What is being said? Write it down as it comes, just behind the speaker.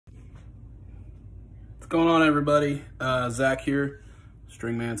Going on, everybody? Zach here,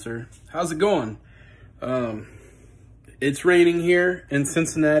 Stringmancer. How's it going? It's raining here in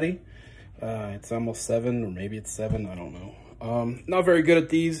Cincinnati. It's almost 7, or maybe it's 7, I don't know. Not very good at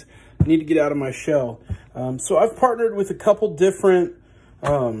these. Need to get out of my shell. So I've partnered with a couple different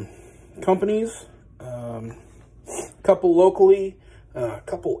companies, a couple locally, a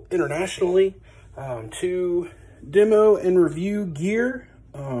couple internationally, to demo and review gear.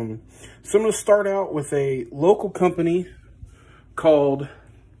 So I'm going to start out with a local company called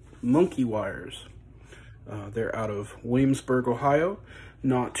Monkey Wires. They're out of Williamsburg, Ohio,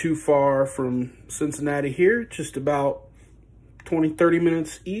 not too far from Cincinnati here, just about 20-30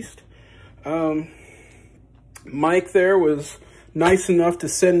 minutes east. Mike there was nice enough to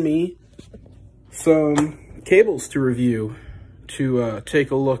send me some cables to review, to take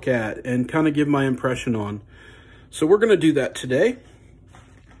a look at and kind of give my impression on. So we're going to do that today.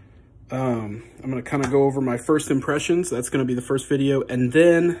 I'm going to kind of go over my first impressions. That's going to be the first video. And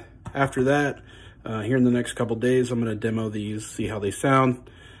then after that, here in the next couple days, I'm going to demo these, see how they sound.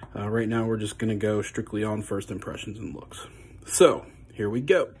 Right now, we're just going to go strictly on first impressions and looks. So here we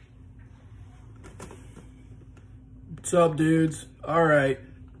go. What's up, dudes? All right.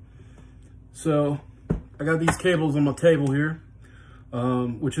 So I got these cables on my table here,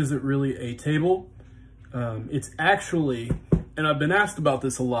 which isn't really a table. It's actually, and I've been asked about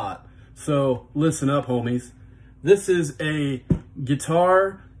this a lot, so listen up, homies. This is a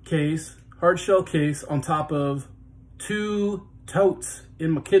guitar case, hard shell case, on top of 2 totes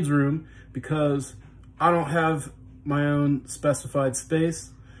in my kids' room because I don't have my own specified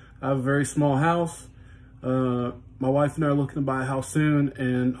space. I have a very small house. My wife and I are looking to buy a house soon,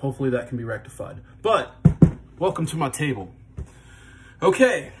 and hopefully that can be rectified. But welcome to my table.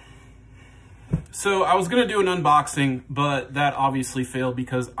 Okay. So I was going to do an unboxing, but that obviously failed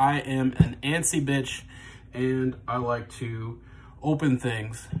because I am an antsy bitch and I like to open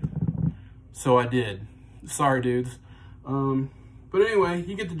things. So I did. Sorry, dudes. But anyway,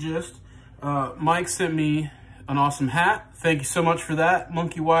 you get the gist. Mike sent me an awesome hat. Thank you so much for that.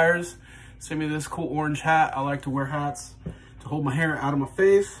 Monkey Wires sent me this cool orange hat. I like to wear hats to hold my hair out of my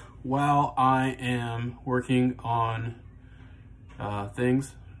face while I am working on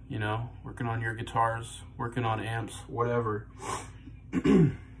things. You know, working on your guitars, working on amps, whatever.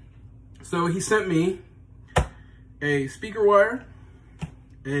 So he sent me a speaker wire,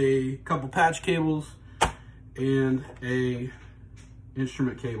 a couple patch cables, and a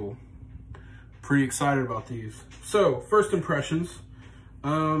instrument cable. Pretty excited about these. So, first impressions.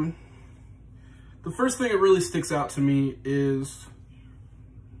 The first thing that really sticks out to me is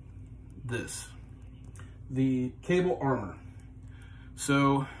this. The cable armor.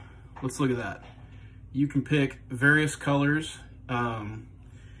 So, let's look at that. You can pick various colors.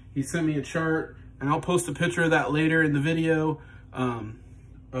 He sent me a chart, and I'll post a picture of that later in the video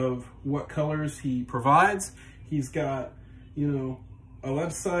of what colors he provides. He's got, you know, a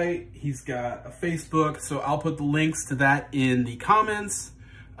website. He's got a Facebook, so I'll put the links to that in the comments.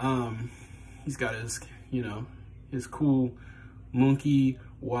 He's got his, you know, his cool Monkey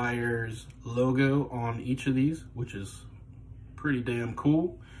Wires logo on each of these, which is pretty damn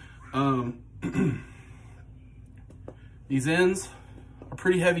cool. These ends are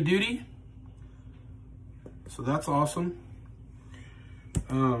pretty heavy duty, so that's awesome.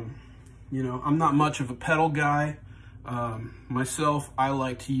 You know, I'm not much of a pedal guy. Myself, I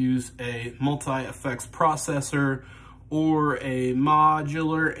like to use a multi-effects processor or a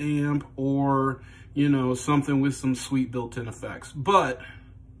modular amp, or, you know, something with some sweet built-in effects. But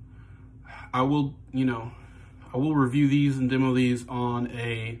I will, you know, I will review these and demo these on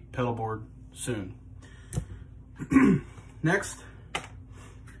a pedal board soon. Next,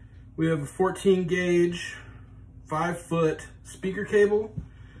 we have a 14 gauge, 5-foot speaker cable,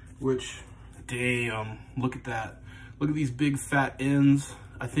 which, damn, look at that. Look at these big fat ends.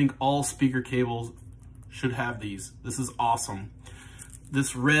 I think all speaker cables should have these. This is awesome.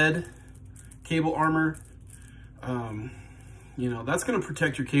 This red cable armor, you know, that's gonna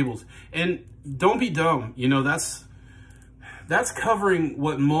protect your cables. And don't be dumb, you know, that's covering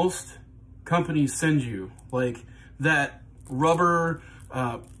what most companies send you. Like that rubber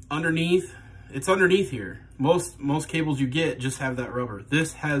underneath, it's underneath here. Most cables you get just have that rubber.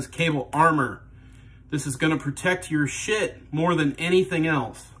 This has cable armor. This is gonna protect your shit more than anything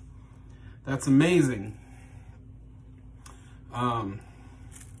else. That's amazing.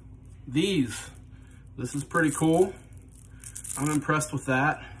 This is pretty cool. I'm impressed with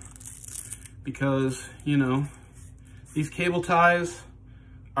that because, you know, these cable ties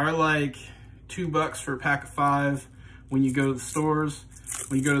are like $2 for a pack of 5 when you go to the stores.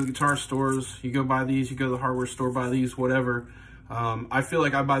 when you go to the guitar stores, you go buy these, you go to the hardware store, buy these, whatever. I feel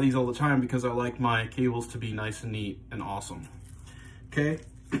like I buy these all the time because I like my cables to be nice and neat and awesome. Okay,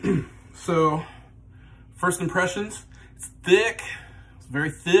 so first impressions, it's thick, it's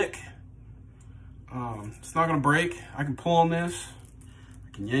very thick. It's not gonna break. I can pull on this,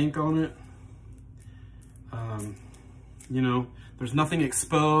 I can yank on it. You know, there's nothing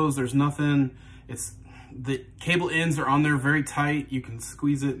exposed, there's nothing, the cable ends are on there very tight. You can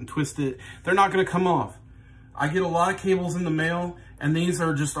squeeze it and twist it. They're not gonna come off. I get a lot of cables in the mail and these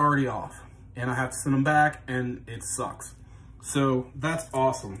are just already off and I have to send them back and it sucks. So that's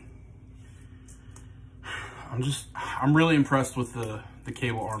awesome. I'm really impressed with the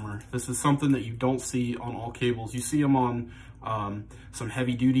cable armor. This is something that you don't see on all cables. You see them on some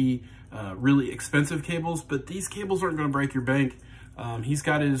heavy duty, really expensive cables, but these cables aren't gonna break your bank. He's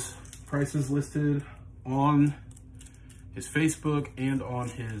got his prices listed on his Facebook and on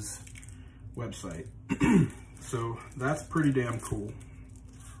his website. So that's pretty damn cool.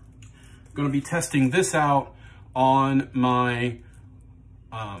 I'm gonna be testing this out on my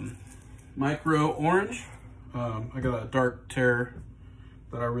Micro Orange. I got a Dark Terror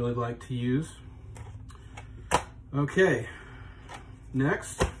that I really like to use. Okay,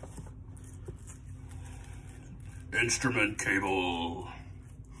 next. Instrument cable.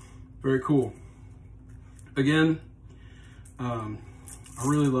 Very cool. Again, I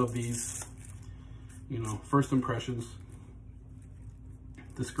really love these, you know, first impressions.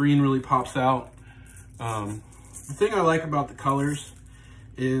 The screen really pops out. The thing I like about the colors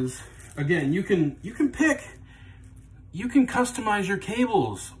is, again, you can customize your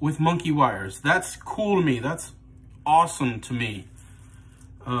cables with monkey wires. That's cool to me. That's awesome to me.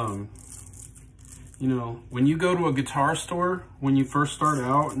 You know, when you go to a guitar store, when you first start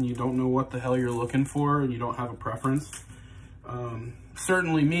out and you don't know what the hell you're looking for and you don't have a preference,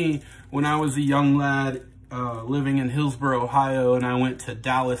 certainly me, when I was a young lad living in Hillsboro, Ohio, and I went to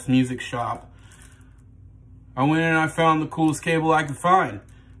Dallas Music Shop, I went in and I found the coolest cable I could find.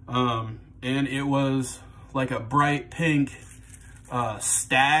 And it was like a bright pink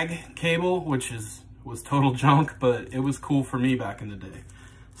stag cable, which was total junk, but it was cool for me back in the day.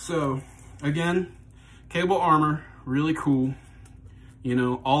 So again, cable armor, really cool. You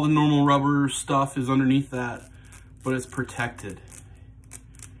know, all the normal rubber stuff is underneath that, but it's protected.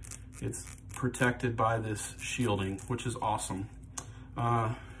 It's protected by this shielding, which is awesome.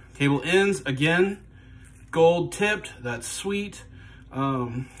 Cable ends, again, gold tipped, that's sweet.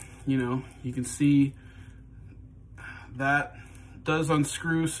 You know, you can see that does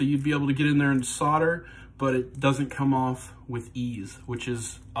unscrew, so you'd be able to get in there and solder, but it doesn't come off with ease, which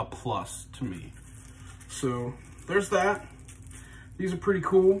is a plus to me. So there's that. These are pretty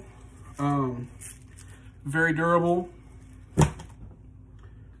cool. Very durable.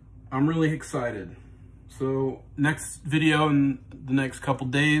 I'm really excited. So next video in the next couple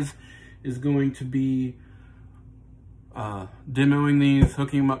days is going to be demoing these,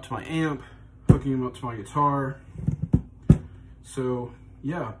 hooking them up to my amp, hooking them up to my guitar. So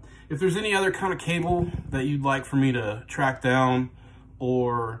yeah, if there's any other kind of cable that you'd like for me to track down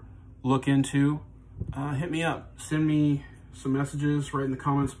or look into, hit me up. Send me some messages right in the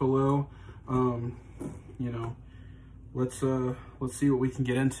comments below. You know, let's see what we can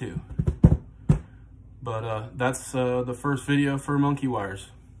get into. But that's the first video for Monkey Wires.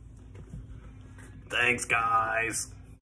 Thanks, guys.